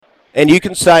And you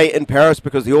can say in Paris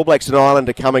because the All Blacks and Ireland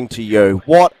are coming to you.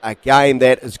 What a game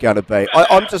that is going to be!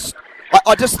 I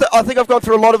think I've gone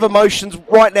through a lot of emotions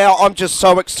right now. I'm just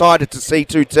so excited to see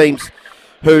two teams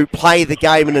who play the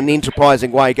game in an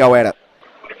enterprising way go at it.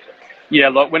 Yeah,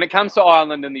 look, when it comes to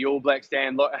Ireland and the All Blacks,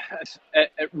 Dan, look,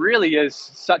 it really is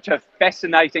such a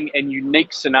fascinating and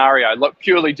unique scenario. Look,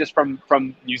 purely just from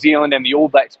New Zealand and the All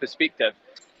Blacks perspective,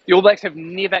 the All Blacks have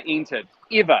never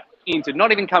ever entered,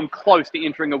 not even come close to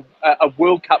entering a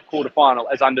World Cup quarterfinal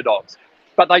as underdogs.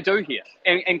 But they do here,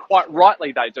 and quite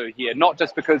rightly they do here, not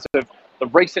just because of the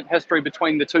recent history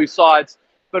between the two sides,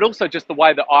 but also just the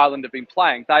way that Ireland have been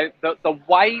playing. The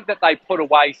way that they put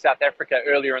away South Africa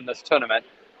earlier in this tournament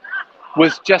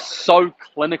was just so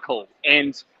clinical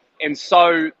and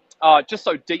so just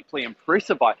so deeply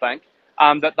impressive, I think,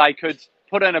 that they could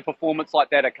put in a performance like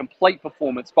that, a complete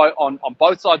performance on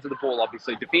both sides of the ball,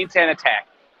 obviously, defence and attack.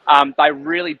 They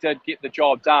really did get the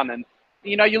job done. And,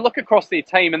 you know, you look across their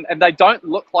team and they don't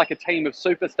look like a team of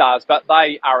superstars, but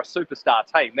they are a superstar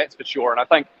team, that's for sure. And I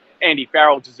think Andy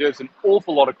Farrell deserves an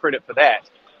awful lot of credit for that.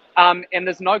 And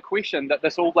there's no question that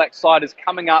this All Black side is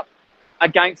coming up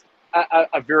against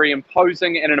a very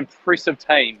imposing and an impressive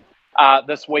team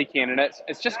this weekend. And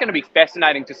it's just going to be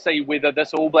fascinating to see whether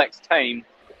this All Blacks team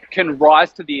can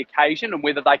rise to the occasion and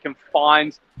whether they can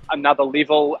find another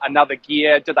level, another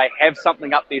gear. Do they have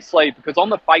something up their sleeve? Because on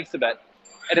the face of it,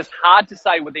 it is hard to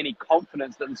say with any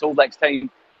confidence that this All Blacks team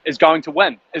is going to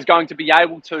win, is going to be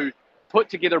able to put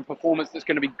together a performance that's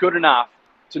going to be good enough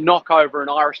to knock over an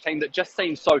Irish team that just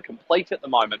seems so complete at the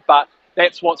moment. But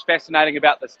that's what's fascinating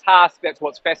about this task. That's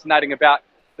what's fascinating about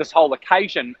this whole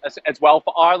occasion as well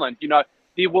for Ireland. You know,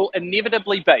 there will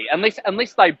inevitably be,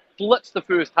 unless they blitz the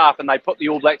first half and they put the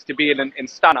All Blacks to bed and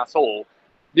stun us all,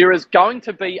 there is going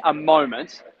to be a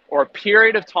moment or a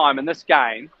period of time in this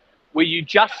game where you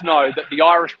just know that the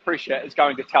Irish pressure is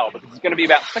going to tell, because there's going to be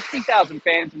about 60,000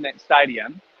 fans in that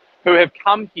stadium who have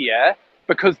come here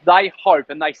because they hope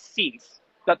and they sense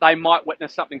that they might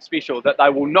witness something special, that they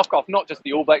will knock off not just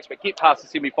the All Blacks, but get past the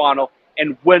semi-final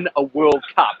and win a World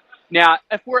Cup. Now,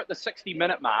 if we're at the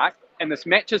 60-minute mark and this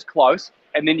match is close,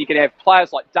 and then you can have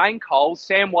players like Dane Cole,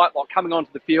 Sam Whitelock coming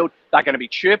onto the field, they're going to be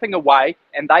chirping away,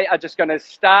 and they are just going to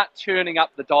start turning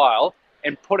up the dial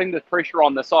and putting the pressure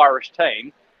on this Irish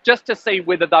team just to see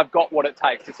whether they've got what it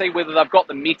takes, to see whether they've got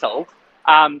the mettle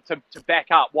to back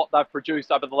up what they've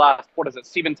produced over the last,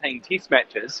 17 test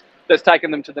matches that's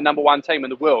taken them to the number one team in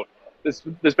the world.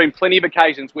 There's been plenty of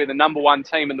occasions where the number one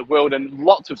team in the world in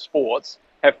lots of sports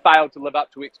have failed to live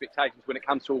up to expectations when it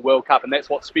comes to a World Cup, and that's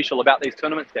what's special about these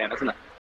tournaments, Dan, isn't it?